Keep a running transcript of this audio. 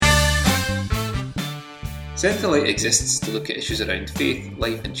Centrelite exists to look at issues around faith,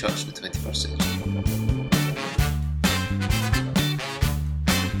 life and church in the 21st century.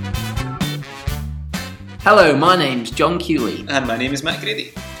 Hello, my name's John Cooley. And my name is Matt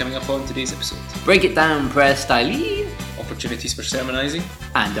Grady. Coming up on today's episode, Break it down, prayer style. opportunities for sermonising.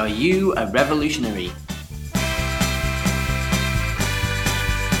 And are you a revolutionary?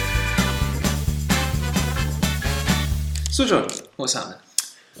 So John, what's happening?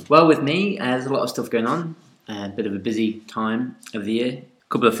 Well, with me, there's a lot of stuff going on. A bit of a busy time of the year. A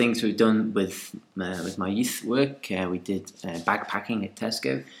couple of things we've done with my youth work. We did bagpacking at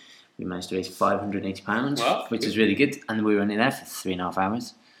Tesco. We managed to raise £580, Wow, which good. was really good. And we were only there for 3.5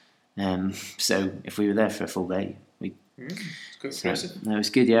 hours. So if we were there for a full day, It's quite impressive. no, it was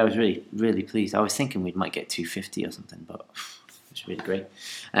good. Yeah, I was really, really pleased. I was thinking we might get 250 or something, but it was really great.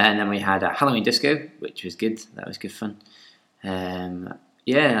 And then we had a Halloween disco, which was good. That was good fun.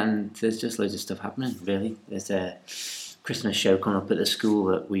 Yeah, and there's just loads of stuff happening, really. There's a Christmas show coming up at the school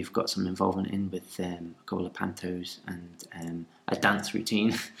that we've got some involvement in with a couple of pantos and a dance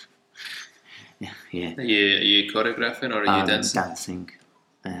routine. yeah. Are you choreographing or are you dancing? Dancing.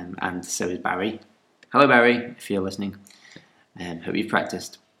 And so is Barry. Hello, Barry, if you're listening. Hope you've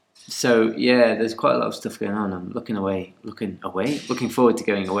practiced. So, yeah, there's quite a lot of stuff going on. I'm looking forward to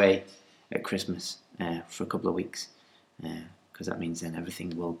going away at Christmas for a couple of weeks. Because that means then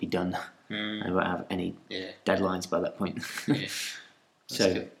everything will be done. I won't have any deadlines by that point. Yeah.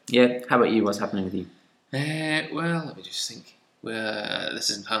 So, good. yeah, how about you? What's happening with you? Well, let me just think. Well, this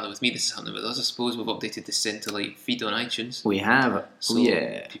isn't happening with me, this is happening with us, I suppose. We've updated the Centrelite feed on iTunes. We have. So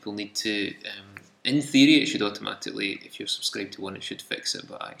people need to, in theory, it should automatically, if you're subscribed to one, it should fix it,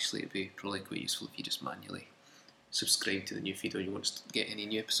 but actually it'd be probably quite useful if you just manually subscribe to the new feed or you want to get any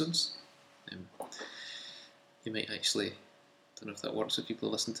new episodes. You might actually, I don't know if that works with people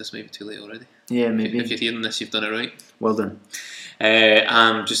who listen to this, maybe too late already. Yeah, maybe. If you're hearing this, you've done it right. Well done.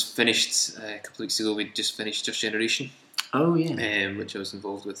 Just finished, a couple of weeks ago, we just finished Just Generation. Oh, yeah. Which I was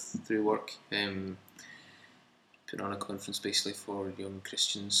involved with through work. Put on a conference basically for young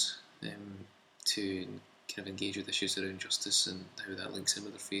Christians to kind of engage with issues around justice and how that links in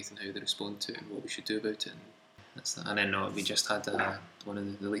with their faith and how they respond to it and what we should do about it. And that's that. And then we just had one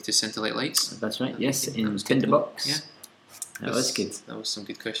of the latest Centrelite lights. That's right, yes, in Tinderbox. Yeah. That was good. That was some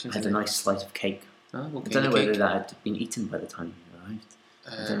good questions. I had a nice slice of cake. What I kind don't know of whether cake? that had been eaten by the time you arrived.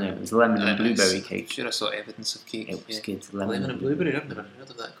 I don't know. It was lemon and blueberry I'm cake. sure I saw evidence of cake. It was yeah. good. Lemon and blueberry. I've never heard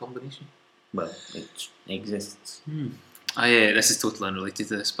of that combination. Well, it exists. This is totally unrelated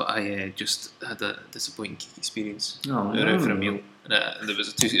to this, but I just had a disappointing cake experience. Oh, We were out for a no. meal, and there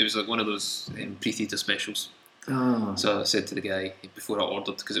was it was like one of those pre-theatre specials. Oh, So I said to the guy before I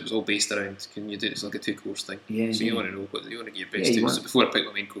ordered, because it was all based around, can you do it's like a 2-course thing? Yeah, So you yeah. want to know what you want to get your Yeah, best you to. want- So before I picked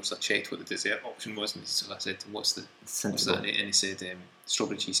my main course, I checked what the dessert option was, and so I said to him, "What's that?" sensible. And he said,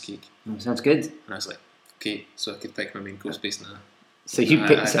 "Strawberry cheesecake." Oh, sounds good. And I was like, "Okay, so I could pick my main course based on that." So you I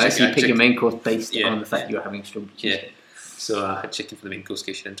pick, checked- you I pick your checked- main course based Yeah. on the fact you're having strawberry Yeah. cheesecake. So I had chicken for the main course, in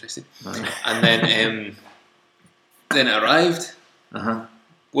case you're interested. Right. And then it arrived. Uh-huh.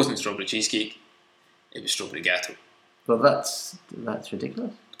 Wasn't strawberry cheesecake. It was strawberry gâteau. Well, that's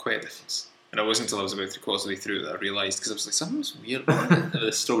ridiculous. Quite a difference. And it wasn't until I was about 3/4 of the way through that I realised, because I was like, something's weird with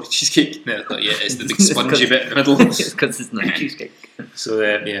the strawberry cheesecake. And then I thought, yeah, it's the big spongy bit in the middle. It's because it's not cheesecake. So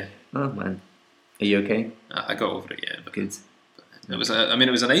yeah, Oh, man. Are you okay? I got over it. Yeah, but Good. it was.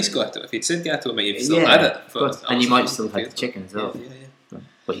 It was a nice gâteau. If you'd said gâteau, I might have still Yeah, had it. of course. But I And you was might like, still have okay, had the chicken as well. Yeah.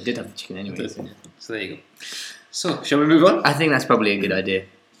 Well, you did have the chicken anyway. So. So there you go. So shall we move on? I think that's probably a good idea.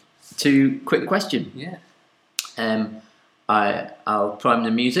 Quick question. Yeah. I'll prime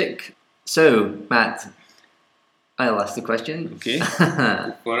the music. So, Matt, I'll ask the question. Okay.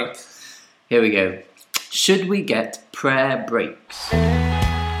 Go for it. Here we go. Should we get prayer breaks?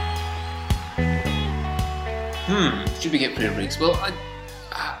 Should we get prayer breaks? Well,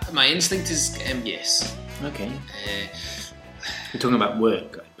 my instinct is yes. Okay. We're talking about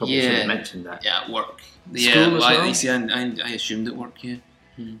work. I probably should have mentioned that. Yeah, at work. School Yeah, as well, well? you see, I assumed at work. Yeah.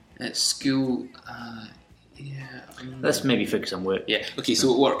 At school. Yeah. Let's maybe focus on work. Yeah. Okay.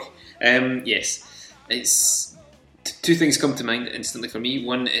 So at work, yes, it's two things come to mind instantly for me.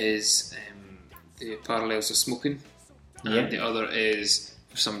 One is the parallels of smoking, and Yeah. the other is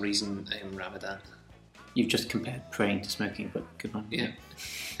for some reason Ramadan. You've just compared praying to smoking, but good on.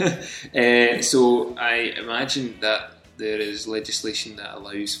 Yeah. So I imagine that there is legislation that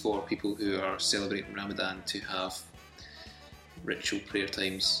allows for people who are celebrating Ramadan to have ritual prayer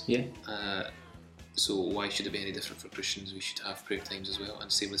times. Yeah. So why should it be any different for Christians? We should have prayer times as well.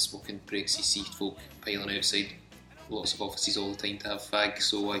 And same with smoking breaks. You see folk piling outside lots of offices all the time to have fags,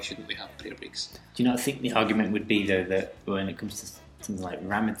 so why shouldn't we have prayer breaks? Do you not think the argument would be, though, that when it comes to something like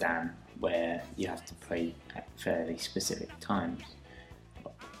Ramadan, where you have to pray at fairly specific times,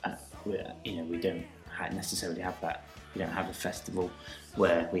 we don't necessarily have that. We don't have a festival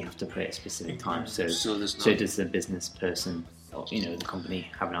where we have to pray at specific times. So does the business person or the company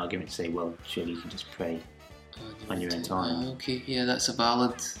have an argument to say, well, surely you can just pray on your own time? Okay, yeah, that's a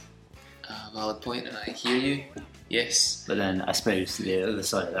valid point, and I hear you. Yes. But then I suppose the other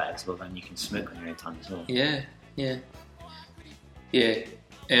side of that is, well, then you can smoke on your own time as well. Yeah.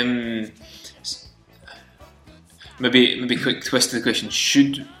 Maybe quick twist to the question: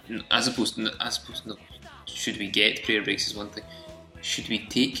 should we get prayer breaks is one thing. Should we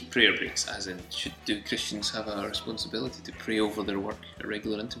take prayer breaks? As in, do Christians have a responsibility to pray over their work at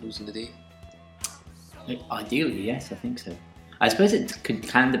regular intervals in the day? Ideally, yes, I think so. I suppose it can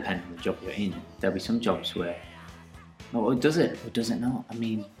depend on the job you're in. There'll be some jobs where, does it or does it not? I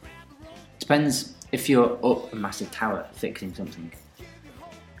mean, it depends. If you're up a massive tower fixing something,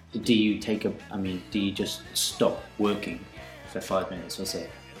 do you just stop working for 5 minutes or so?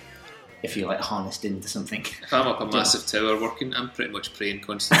 If you're harnessed into something. If I'm up a massive tower working, I'm pretty much praying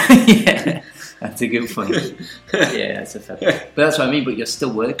constantly. Yeah, that's a good point. Yeah, that's a fair point. But that's what I mean. But you're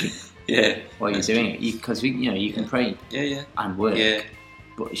still working. Yeah. While you're doing it, because you can pray. Yeah. And work. Yeah.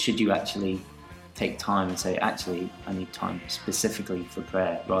 But should you actually take time and say, actually, I need time specifically for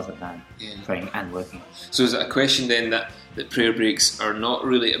prayer rather than praying and working? So is it a question then that prayer breaks are not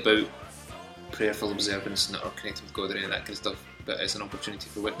really about prayerful observance and or connecting with God or any of that kind of stuff, but it's an opportunity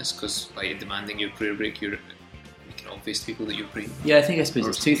for witness, because by demanding your prayer break, you're making it obvious to people that you're praying? Yeah, I suppose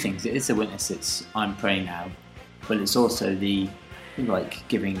it's two things. It is a witness, it's I'm praying now, but it's also the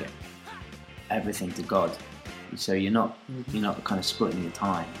giving everything to God. So you're not kind of splitting your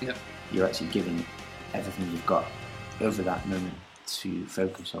time. Yep. You're actually giving everything you've got over that moment to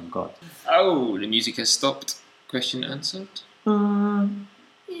focus on God. Oh, the music has stopped. Question answered?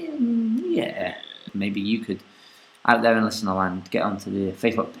 Yeah. Maybe you could, out there in listener land, get onto the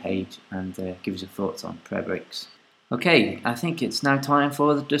Facebook page and give us your thoughts on prayer breaks. Okay, I think it's now time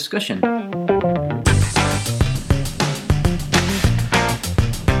for the discussion.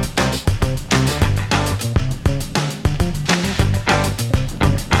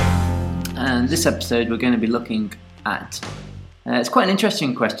 And this episode we're going to be looking at, it's quite an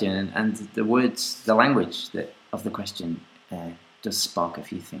interesting question, and the language of the question does spark a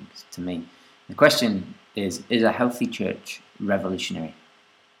few things to me. The question is a healthy church revolutionary?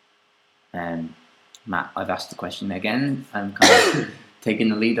 Matt, I've asked the question again. I'm kind of taking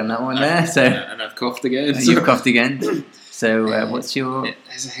the lead on that one there. So and I've coughed again. You've coughed again. So what's your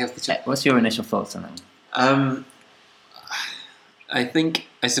initial thoughts on that one?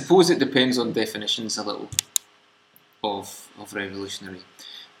 I suppose it depends on definitions a little of revolutionary,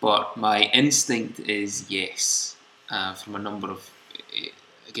 but my instinct is yes, from a number of,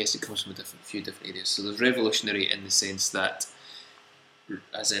 I guess it comes from a few different areas. So there's revolutionary in the sense that,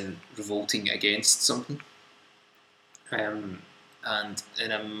 as in revolting against something, and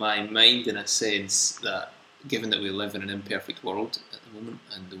in my mind, in a sense that given that we live in an imperfect world at the moment,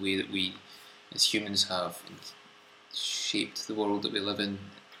 and the way that we as humans have shaped the world that we live in,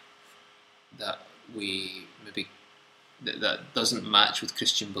 that doesn't match with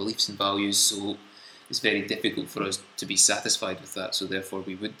Christian beliefs and values, so it's very difficult for us to be satisfied with that, so therefore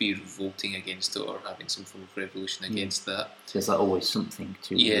we would be revolting against it or having some form of revolution against that. So there's always something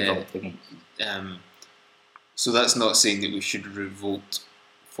to revolt against. So that's not saying that we should revolt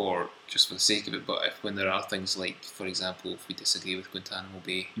just for the sake of it, but when there are things like, for example, if we disagree with Guantanamo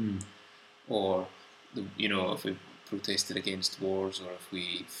Bay, or if we protested against wars, or if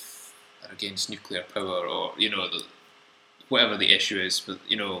we are against nuclear power, or whatever the issue is, but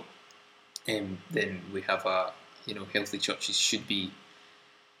then we have healthy churches should be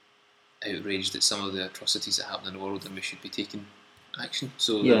outraged at some of the atrocities that happen in the world, and we should be taking action.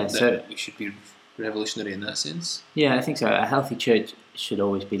 So we should be revolutionary in that sense. Yeah, I think so. A healthy church should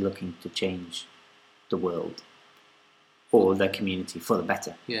always be looking to change the world or their community for the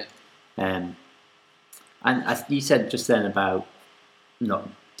better. Yeah. And you said just then about not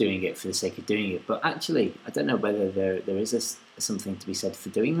doing it for the sake of doing it, but actually, I don't know whether there is something to be said for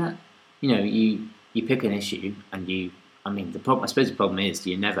doing that. You pick an issue, and I suppose the problem is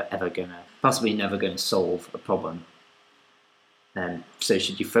you're never going to solve a problem. So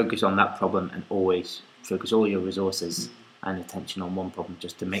should you focus on that problem and always focus all your resources and attention on one problem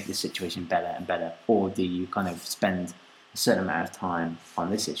just to make the situation better and better, or do you kind of spend a certain amount of time on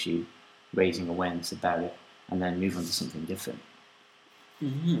this issue, raising awareness about it, and then move on to something different?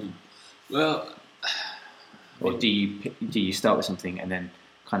 Well, or do you start with something and then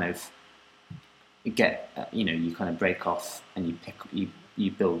kind of get you kind of break off and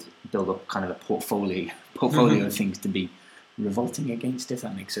you build up kind of a portfolio of things to be revolting against, if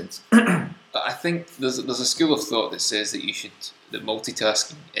that makes sense. But I think there's a school of thought that says that that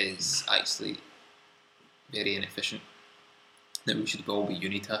multitasking is actually very inefficient. That we should all be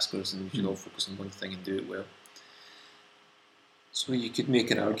unitaskers and we should all focus on one thing and do it well. So you could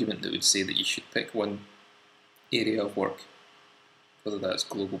make an argument that would say that you should pick one area of work, whether that's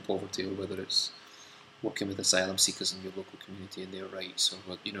global poverty or whether it's working with asylum seekers in your local community and their rights, or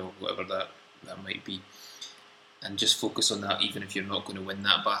whatever that might be, and just focus on that, even if you're not going to win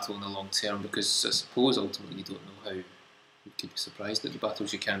that battle in the long term, because I suppose ultimately you don't know how. You could be surprised at the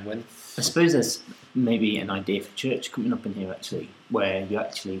battles you can win. I suppose there's maybe an idea for church coming up in here actually, where you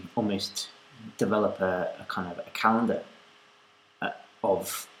actually almost develop a kind of a calendar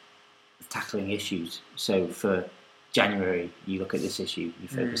of tackling issues. So for January, you look at this issue, you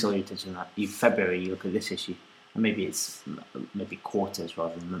focus all your attention on that. February, you look at this issue, and maybe it's quarters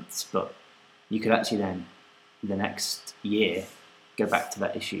rather than months, but you could actually then, the next year, go back to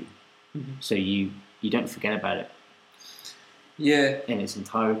that issue. So you don't forget about it. Yeah, in its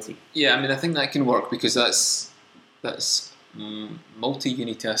entirety. Yeah, I mean, I think that can work because that's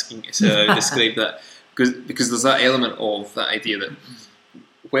multi-unitasking is how I describe that. Because there's that element of that idea that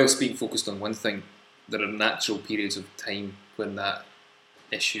whilst being focused on one thing, there are natural periods of time when that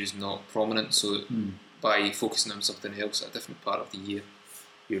issue is not prominent. So by focusing on something else at a different part of the year,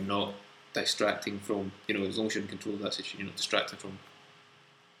 you're not distracting from, as long as you're in control of that situation, you're not distracting from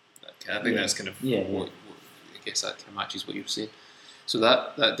that. I think that's kind of what I guess that kind of matches what you're saying. So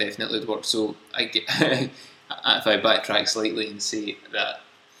that definitely would work. So if I backtrack slightly and say that,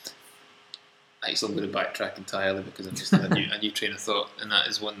 actually I'm going to backtrack entirely because I've just had a new train of thought, and that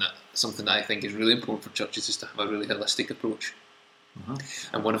is something that I think is really important for churches is to have a really holistic approach.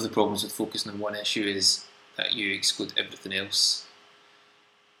 And one of the problems with focusing on one issue is that you exclude everything else,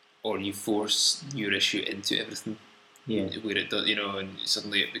 or you force your issue into everything. Where it does, and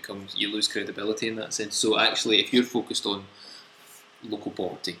suddenly it becomes, you lose credibility in that sense. So actually, if you're focused on local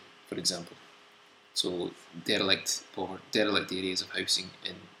poverty, for example, so derelict areas of housing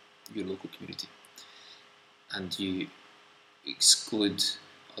in your local community, and you exclude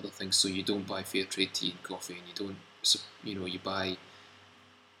other things, so you don't buy fair trade tea and coffee, and you don't, you buy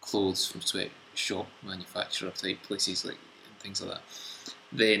clothes from sweatshop manufacturer type places and things like that,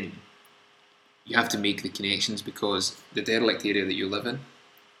 then you have to make the connections, because the derelict area that you live in,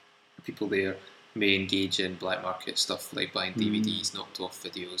 people there may engage in black market stuff like buying DVDs, knocked off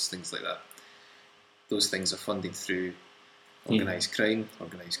videos, things like that. Those things are funded through organised crime.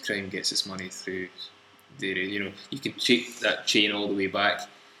 Organised crime gets its money through you can take that chain all the way back.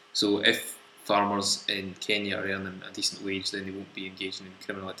 So if farmers in Kenya are earning a decent wage, then they won't be engaging in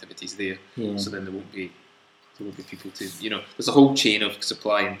criminal activities there. So then there won't be people to, there's a whole chain of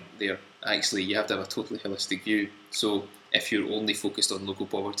supply there. Actually, you have to have a totally holistic view. So if you're only focused on local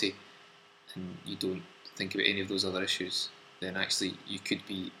poverty and you don't think about any of those other issues, then actually you could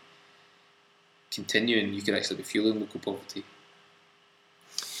be continuing, you could actually be fueling local poverty.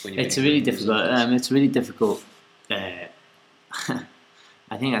 It's really difficult. I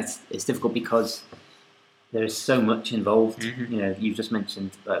think it's difficult because there is so much involved. You've just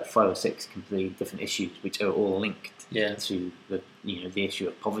mentioned 5 or 6 completely different issues, which are all linked to the issue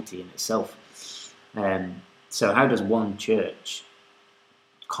of poverty in itself. So how does one church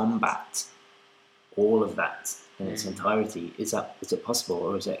combat all of that in its entirety? Is it possible,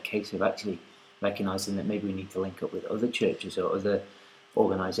 or is it a case of actually recognising that maybe we need to link up with other churches or other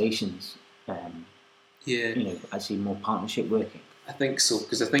organisations? Actually more partnership working. I think so,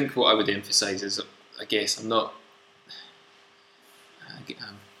 because I think what I would emphasise is, I guess I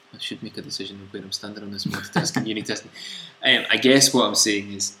should make a decision of where I'm standing on this multitasking, unitasking. I guess what I'm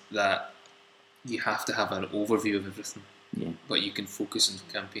saying is that you have to have an overview of everything, but you can focus and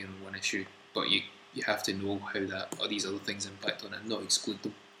campaign on one issue, but you have to know how these other things impact on it and not exclude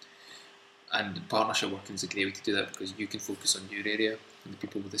them. And partnership working is a great way to do that, because you can focus on your area, and the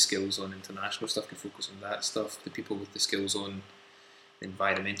people with the skills on international stuff can focus on that stuff. The people with the skills on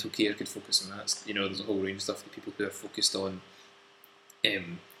environmental care could focus on that. There's a whole range of stuff. The people who are focused on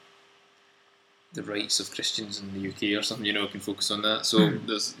the rights of Christians in the UK or something, can focus on that. So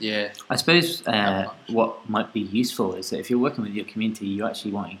I suppose what might be useful is that if you're working with your community, you're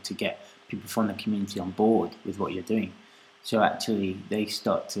actually wanting to get people from the community on board with what you're doing. So actually, they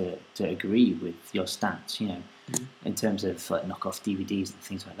start to agree with your stance, in terms of knock off DVDs and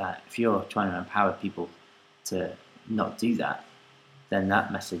things like that. If you're trying to empower people to not do that, then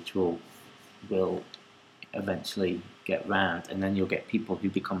that message will eventually get round, and then you'll get people who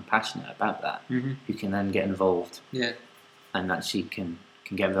become passionate about that, who can then get involved, and actually can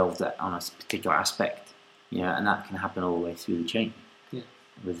get involved on a particular aspect, and that can happen all the way through the chain,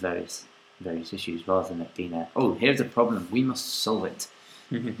 with various issues, rather than it being here's a problem, we must solve it,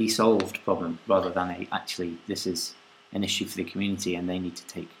 be solved problem, rather than actually this is an issue for the community and they need to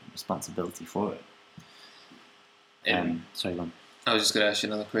take responsibility for it. Sorry, go on. I was just going to ask you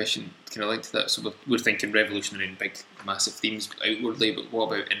another question, kind of linked to that. So we're thinking revolutionary and big, massive themes outwardly, but what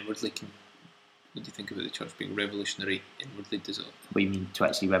about inwardly? What do you think about the church being revolutionary inwardly? Does it? What do you mean, to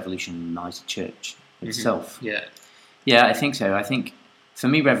actually revolutionise the church itself? Yeah, I think so. I think for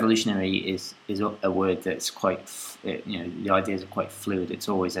me, revolutionary is a word that's quite, the ideas are quite fluid. It's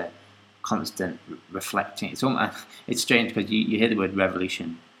always a constant reflecting. It's strange because you hear the word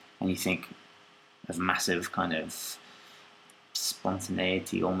revolution and you think of massive kind of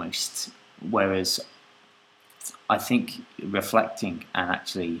spontaneity almost, whereas I think reflecting and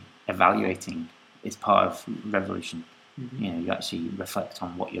actually evaluating is part of revolution. You actually reflect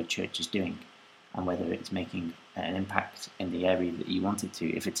on what your church is doing and whether it's making an impact in the area that you want it to.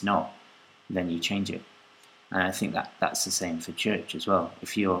 If it's not, then you change it. And I think that's the same for church as well.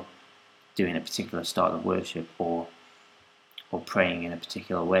 If you're doing a particular style of worship or praying in a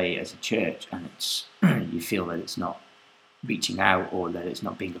particular way as a church, and it's you feel that it's not reaching out or that it's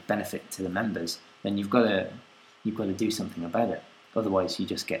not being of benefit to the members, then you've got to do something about it. Otherwise, you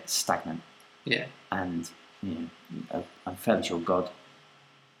just get stagnant. Yeah. And I'm fairly sure God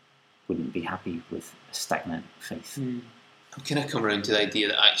wouldn't be happy with a stagnant faith. I'm kind of come around to the idea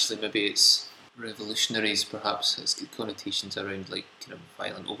that actually maybe it's revolutionaries, perhaps has good connotations around like kind of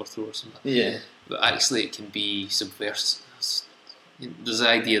violent overthrow or something. Yeah. But actually, it can be subversive. There's the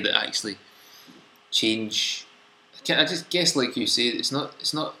idea that actually change. I just guess, like you say, it's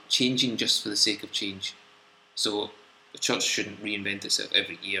not changing just for the sake of change. So the church shouldn't reinvent itself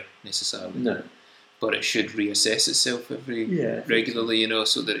every year necessarily. No. But it should reassess itself regularly,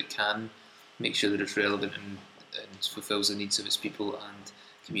 so that it can make sure that it's relevant and fulfills the needs of its people and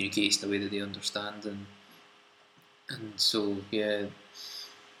communicates in a way that they understand, and so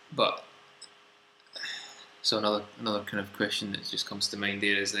But so another kind of question that just comes to mind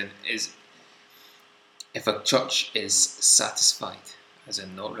there is if a church is satisfied, as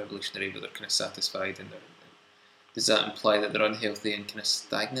in not revolutionary, but they're kind of satisfied, and does that imply that they're unhealthy and kind of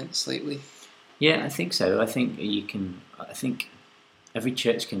stagnant slightly? Yeah, I think so. I think every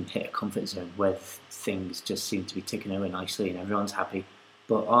church can hit a comfort zone where things just seem to be ticking over nicely and everyone's happy.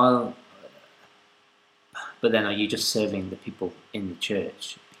 But then are you just serving the people in the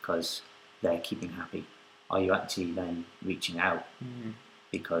church because they're keeping happy? Are you actually then reaching out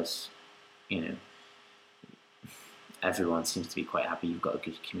because everyone seems to be quite happy, you've got a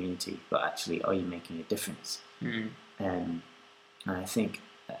good community, but actually are you making a difference? And I think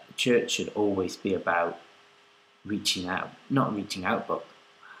church should always be about reaching out. Not reaching out, but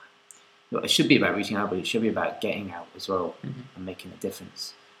it should be about reaching out, but it should be about getting out as well and making a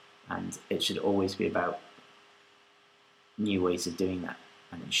difference. And it should always be about new ways of doing that.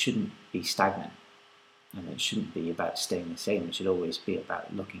 And it shouldn't be stagnant. And it shouldn't be about staying the same. It should always be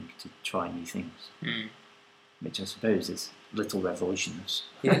about looking to try new things. Which I suppose is little revolutions.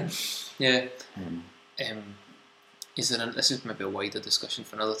 Yeah. This is maybe a wider discussion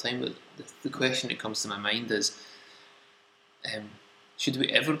for another time, but the question that comes to my mind is, should we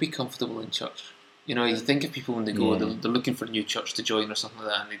ever be comfortable in church? You think of people when they go, they're looking for a new church to join or something like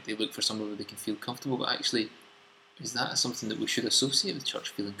that, and they look for somewhere where they can feel comfortable, but actually, is that something that we should associate with church,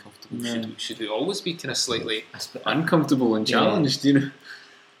 feeling comfortable? No. Should we always be kind of slightly uncomfortable and challenged,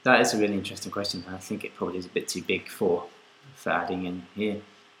 That is a really interesting question. I think it probably is a bit too big for adding in here.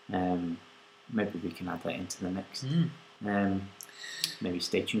 Maybe we can add that into the next. Maybe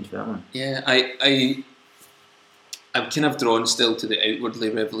stay tuned for that one. Yeah, I'm kind of drawn still to the outwardly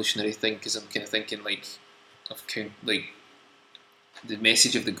revolutionary thing, because I'm kind of thinking of the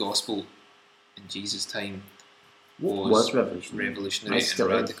message of the gospel in Jesus' time was revolutionary and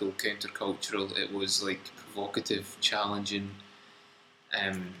radical, countercultural. It was provocative, challenging.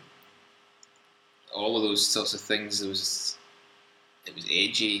 All of those sorts of things. It was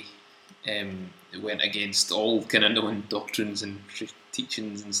edgy. It went against all kind of known doctrines and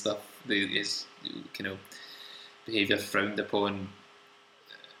teachings and stuff. Is kind of behaviour frowned upon.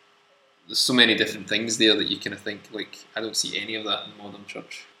 There's so many different things there that you kind of think I don't see any of that in the modern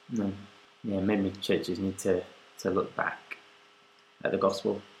church. No. Yeah, maybe churches need to look back at the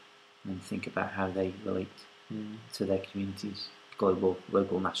gospel and think about how they relate to their communities. Global,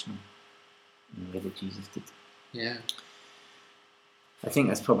 local, national, in the way that Jesus did. Yeah. I think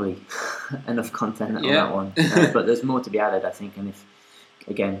that's probably enough content on Yeah. that one. But there's more to be added, I think. And if,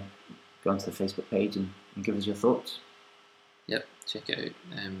 again, go onto the Facebook page and give us your thoughts. Yep, check it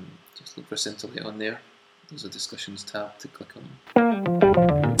out. Just look for Scintillate on there. There's a discussions tab to click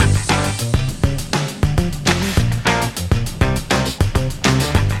on.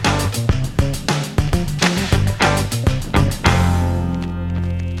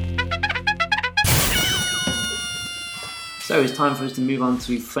 So it's time for us to move on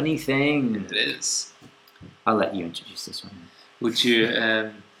to funny things. It is. I'll let you introduce this one. Would you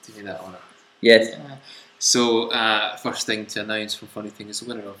do me that honour? Yes. So, first thing to announce from Funny Thing is the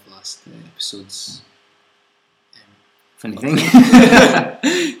winner of last episode's. Funny thing.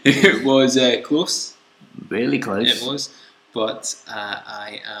 It was close. Really close. It was, but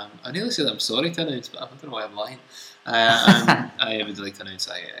I nearly said I'm sorry to announce, but I don't know why I'm lying. I would like to announce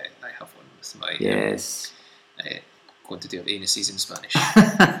I have won with my Yes. quantity of anuses in Spanish.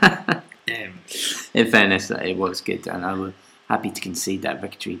 In fairness, it was good, and I was happy to concede that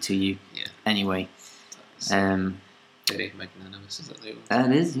victory to you. Yeah. Anyway. Very magnanimous, is that the word?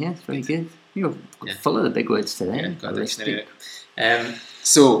 That is, yes, very good. You're full of the big words today. Yeah, got a dictionary out.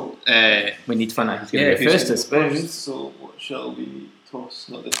 So, we need to find out who's going to go first, I suppose. So, what shall we toss?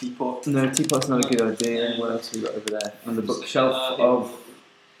 Not the teapot. No, teapot's not a good idea. What else have we got over there? On the bookshelf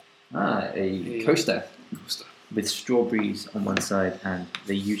a coaster with strawberries on one side and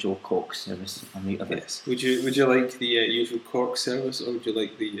the usual cork service on the other. Yes. Would you like the usual cork service, or would you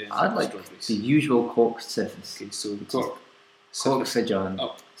like the I'd like strawberries? the usual cork service. Okay, so the cork. Cork for John,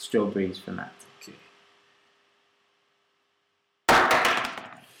 Up. strawberries for Matt. Okay.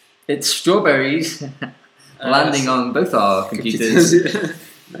 It's strawberries landing on both our computers.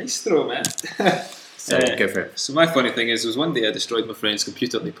 Nice throw, man. So go for it. So my funny thing is, was one day I destroyed my friend's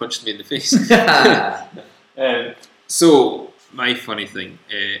computer and they punched me in the face. So my funny thing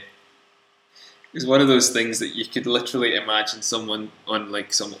is one of those things that you could literally imagine someone on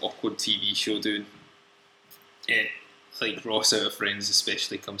like some awkward TV show doing. Like Ross out of Friends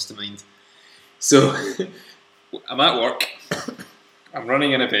especially comes to mind. So I'm at work. I'm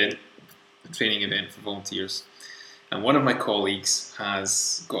running an event, a training event for volunteers, and one of my colleagues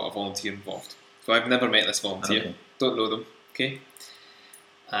has got a volunteer involved. So I've never met this volunteer, Okay. Don't know them, okay?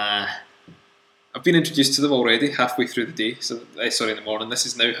 I've been introduced to them already halfway through the day, in the morning. This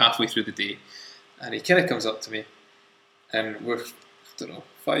is now halfway through the day, and he kind of comes up to me, and we're,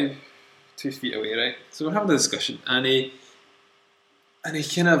 2 feet away, right? So we're having a discussion, and he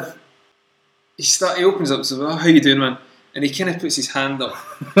opens up, so how you doing, man? And he kind of puts his hand up,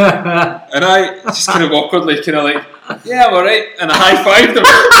 and I just kind of awkwardly, kind of like, yeah, I'm alright, and I high-fived him.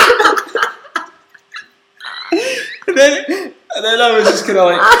 and then I was just kind of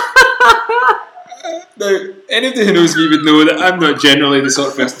like, now, anybody who knows me would know that I'm not generally the sort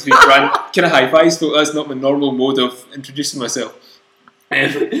of person who kind of high-fives folk. That's not my normal mode of introducing myself.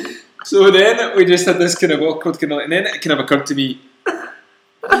 So then we just had this kind of awkward kind of, and then it kind of occurred to me,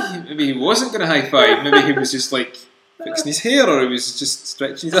 maybe he wasn't going to high-five, maybe he was just like fixing his hair, or he was just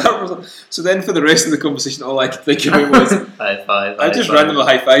stretching his arm or something. So then for the rest of the conversation, all I could think about was, High five. I just randomly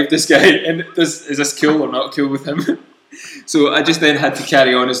high-fived this guy, and is this cool or not cool with him? So I just then had to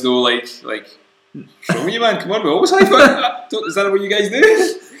carry on as though like show me, man, come on, we always high-five. Is that what you guys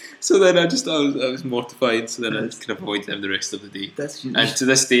do? So then I was mortified, so then I just kind of avoided him the rest of the day. And to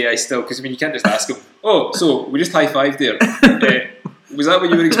this day I still, because you can't just ask him, oh, so we just high-fived there. Was that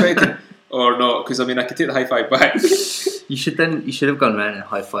what you were expecting? Or not? Because I could take the high-five back. You should have gone around and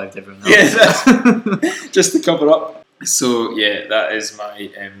high-fived everyone else. Yes, just to cover up. So yeah, that is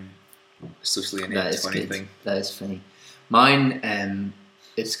my socially inept funny thing. That is funny. Mine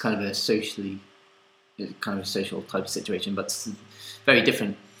is kind of a social type of situation, but it's very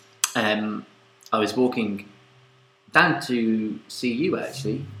different. I was walking down to see you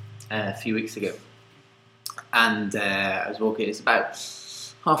actually a few weeks ago, and I was walking. It's about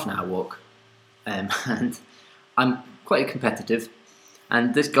half an hour walk, and I'm quite competitive.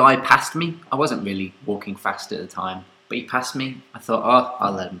 And this guy passed me. I wasn't really walking fast at the time, but he passed me. I thought,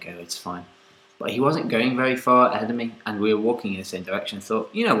 I'll let him go. It's fine. But he wasn't going very far ahead of me, and we were walking in the same direction. I thought,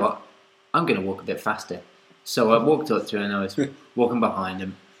 you know what? I'm going to walk a bit faster. So I walked up to him, and I was walking behind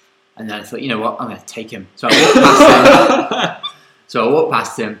him. And then I thought, you know what? I'm going to take him. So I walked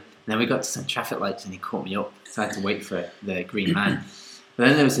past him. And then we got to some traffic lights, and he caught me up. So I had to wait for the green man. But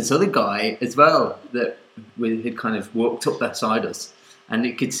then there was this other guy as well that had kind of walked up beside us. And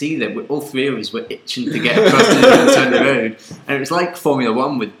you could see that all three of us were itching to get across to the other side of the road. And it was like Formula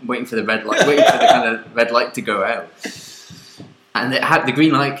 1 with waiting for the red light to go out. and the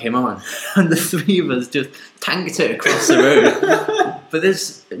green light came on, and the three of us just tanked it across the road. But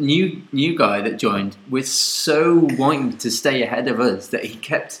this new guy that joined was so wanting to stay ahead of us that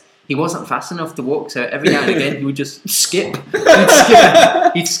he wasn't fast enough to walk. So every now and again he would just skip.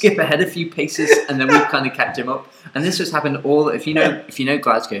 He'd skip ahead a few paces, and then we'd kind of catch him up. And this was happened all. If you know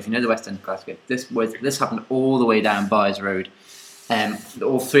Glasgow, if you know the West End of Glasgow, this happened all the way down Byres Road.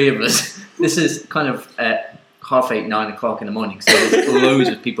 All three of us. This is kind of 8:30, 9 o'clock in the morning, so there's loads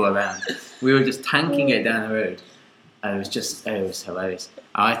of people around. We were just tanking it down the road. It was hilarious.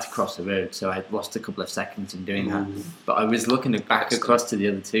 I had to cross the road, so I lost a couple of seconds in doing that. But I was looking back across to the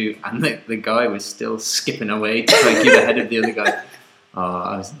other two, and the guy was still skipping away to try and keep ahead of the other guy. Oh,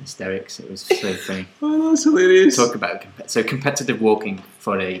 I was in hysterics. It was so funny. Oh, that's hilarious. Talk about competitive walking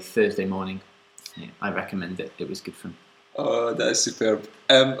for a Thursday morning. Yeah, I recommend it. It was good fun. Oh, that's superb.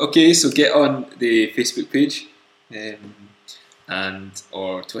 Okay, so get on the Facebook page,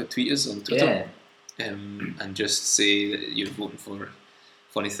 or tweet us on Twitter. Yeah. And just say that you're voting for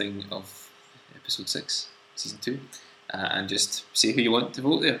Funny Thing of episode 6, season 2, and just say who you want to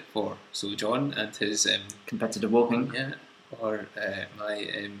vote there for. So John and his competitive walking, yeah, or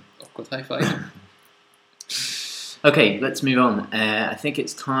my awkward high five. Okay, let's move on. I think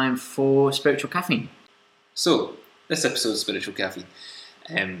it's time for Spiritual Caffeine. So this episode of Spiritual Caffeine,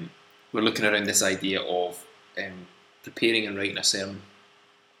 we're looking around this idea of preparing and writing a sermon,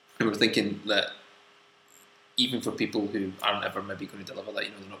 and we're thinking that even for people who aren't ever maybe going to deliver that,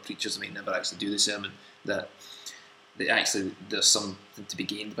 they're not preachers, they might never actually do the sermon, that actually there's something to be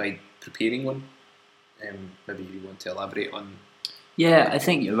gained by preparing one. Maybe you want to elaborate on. Yeah, I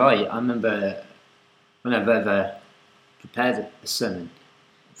think you're right. I remember when I've ever prepared a sermon,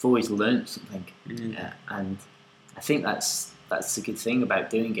 I've always learned something, and I think that's the good thing about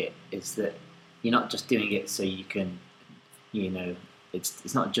doing it, is that you're not just doing it so you can,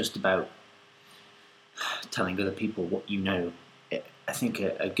 it's not just about telling other people what you know. I think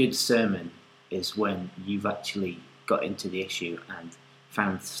a good sermon is when you've actually got into the issue and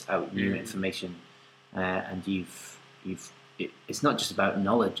found out new information, and it's not just about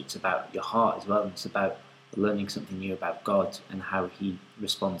knowledge, it's about your heart as well. It's about learning something new about God and how He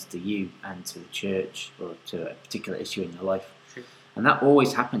responds to you and to the church or to a particular issue in your life. Sure. And that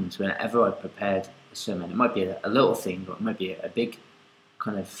always happens whenever I prepared a sermon. It might be a little thing, or it might be a big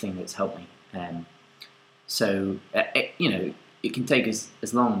kind of thing that's helped me. So it can take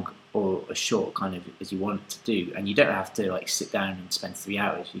as long or as short kind of as you want it to do, and you don't have to sit down and spend 3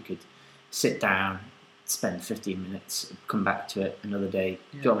 hours. You could sit down, spend 15 minutes, come back to it another day. Yeah.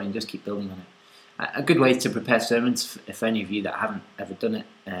 Do you know what I mean? Just keep building on it. A good way to prepare sermons, if any of you that haven't ever done it,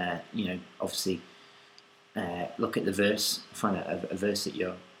 obviously look at the verse, find a verse that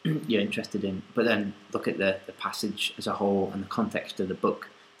you're interested in, but then look at the passage as a whole and the context of the book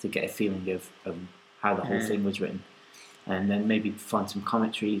to get a feeling of how the whole thing was written, and then maybe find some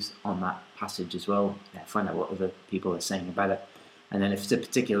commentaries on that passage as well. Find out what other people are saying about it, and then if it's a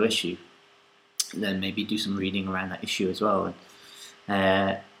particular issue, then maybe do some reading around that issue as well.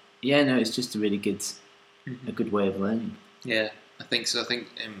 And it's just a really good way of learning. Yeah, I think so. I think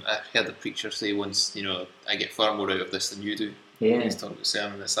I heard the preacher say once, I get far more out of this than you do. Yeah, he's talking about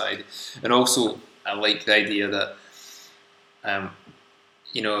sermon aside, and also I like the idea that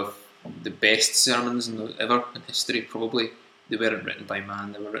the best sermons ever in history, probably, they weren't written by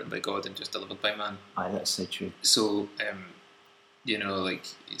man, they were written by God and just delivered by man. Aye, that's so true. So,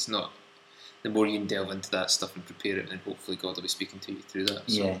 it's not, the more you can delve into that stuff and prepare it, then hopefully God will be speaking to you through that.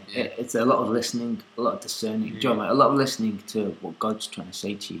 So, it's a lot of listening, a lot of discerning. John, a lot of listening to what God's trying to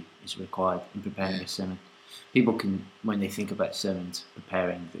say to you is required in preparing a sermon. People can, when they think about sermons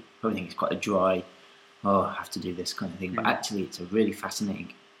preparing, they probably think it's quite a dry, I have to do this kind of thing. But actually, it's a really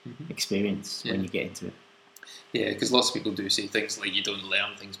fascinating experience when you get into it. Yeah, because lots of people do say things like you don't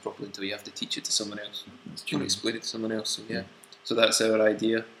learn things properly until you have to teach it to someone else. That's true. Or explain it to someone else. So so that's our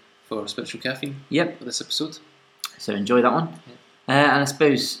idea for Spiritual Caffeine. Yep. For this episode. So enjoy that one. And I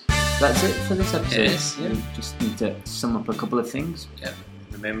suppose that's it for this episode. Yes. Yeah. We just need to sum up a couple of things. Yeah.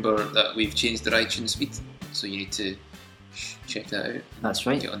 Remember that we've changed the iTunes feed, so you need to check that out. That's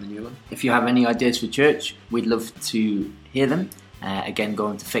right. Get on the new one. If you have any ideas for church, we'd love to hear them. Again, go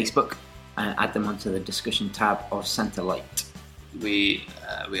onto Facebook and add them onto the discussion tab of Centre Light. We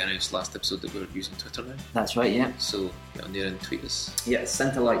announced last episode that we're using Twitter now. That's right, yeah. So get on there and tweet us. Yeah,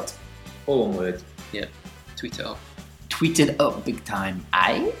 Centre Light, all one word. Yeah, tweet it up. Tweet it up big time.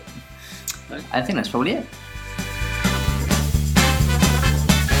 Aye? Right. I think that's probably it.